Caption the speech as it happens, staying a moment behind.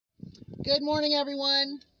Good morning,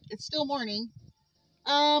 everyone. It's still morning.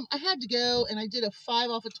 I had to go and I did a 5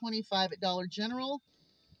 off of 25 at Dollar General.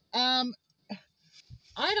 Um,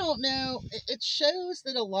 I don't know. It shows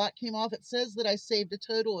that a lot came off. It says that I saved a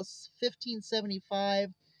total of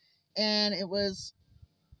 $15.75, and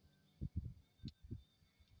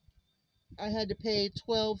I had to pay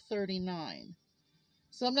 $12.39.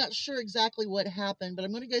 So I'm not sure exactly what happened, but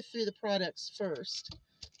I'm going to go through the products first.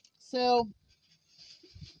 So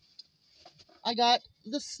I got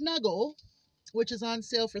the Snuggle, which is on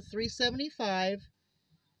sale for $3.75.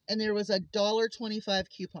 And there was a $1.25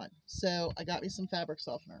 coupon. So I got me some fabric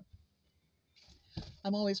softener.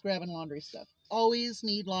 I'm always grabbing laundry stuff. Always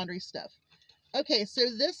need laundry stuff. Okay, so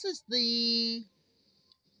this is the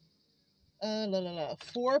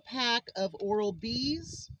 4-pack of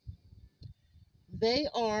Oral-B's. They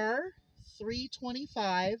are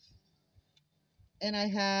 $3.25, and I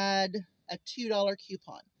had a $2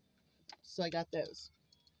 coupon. So I got those.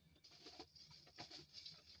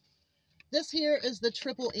 This here is the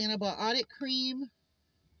triple antibiotic cream,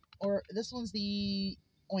 or this one's the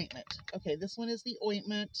ointment. Okay, this one is the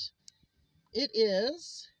ointment. It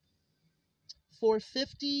is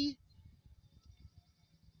 $4.50,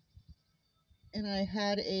 and I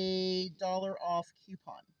had a $1 off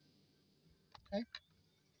coupon. Okay.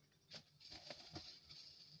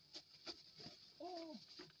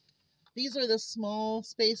 These are the small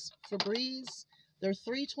space Febreze. They're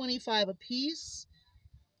 $3.25 a piece,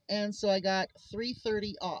 and so I got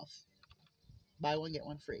 $3.30 off. Buy one get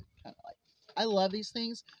one free. Kind of like. I love these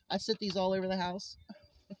things. I sit these all over the house.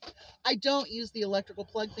 I don't use the electrical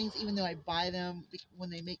plug things, even though I buy them when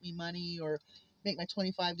they make me money or make my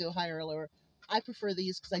 25 go higher or lower. I prefer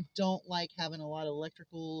these because I don't like having a lot of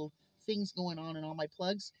electrical things going on in all my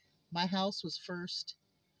plugs. My house was first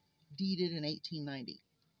deeded in 1890,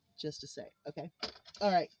 just to say. Okay.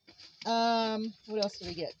 All right. What else did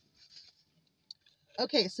I get?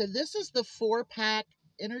 Okay, so this is the 4-pack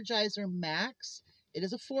Energizer Max. It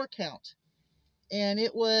is a 4-count. And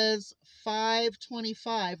it was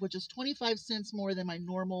 $5.25, which is 25 cents more than my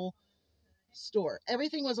normal store.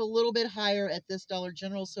 Everything was a little bit higher at this Dollar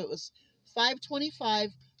General, so it was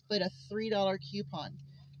 $5.25, but a $3 coupon.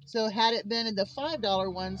 So had it been in the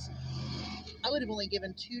 $5 ones, I would have only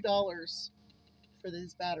given $2 for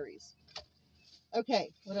these batteries.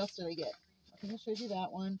 Okay, what else did I get? I think I showed you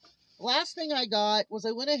that one. Last thing I got was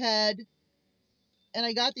I went ahead and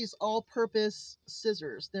I got these all-purpose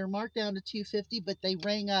scissors. They're marked down to $2.50, but they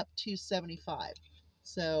rang up $2.75.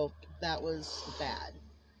 So that was bad.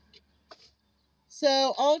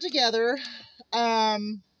 So altogether,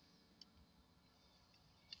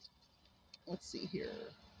 let's see here.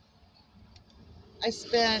 I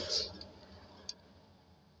spent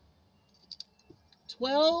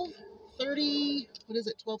 $12.30. What is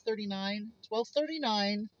it? $12.39.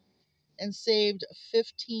 $12.39, and saved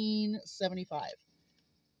 $15.75.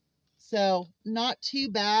 So not too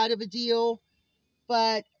bad of a deal,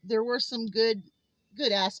 but there were some good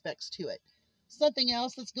aspects to it. Something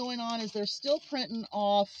else that's going on is they're printing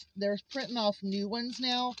off new ones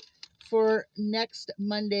now for next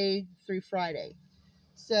Monday through Friday.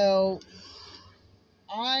 So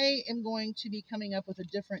I am going to be coming up with a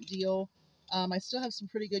different deal. I still have some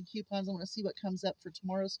pretty good coupons. I want to see what comes up for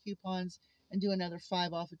tomorrow's coupons and do another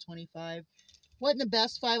 5 off of 25. Wasn't the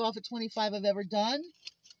best 5 off of 25 I've ever done,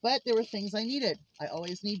 but there were things I needed. I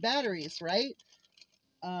always need batteries, right?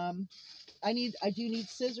 I do need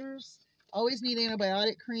scissors. Always need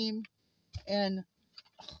antibiotic cream and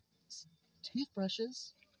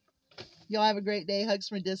toothbrushes. Y'all have a great day. Hugs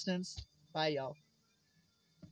from a distance. Bye, y'all.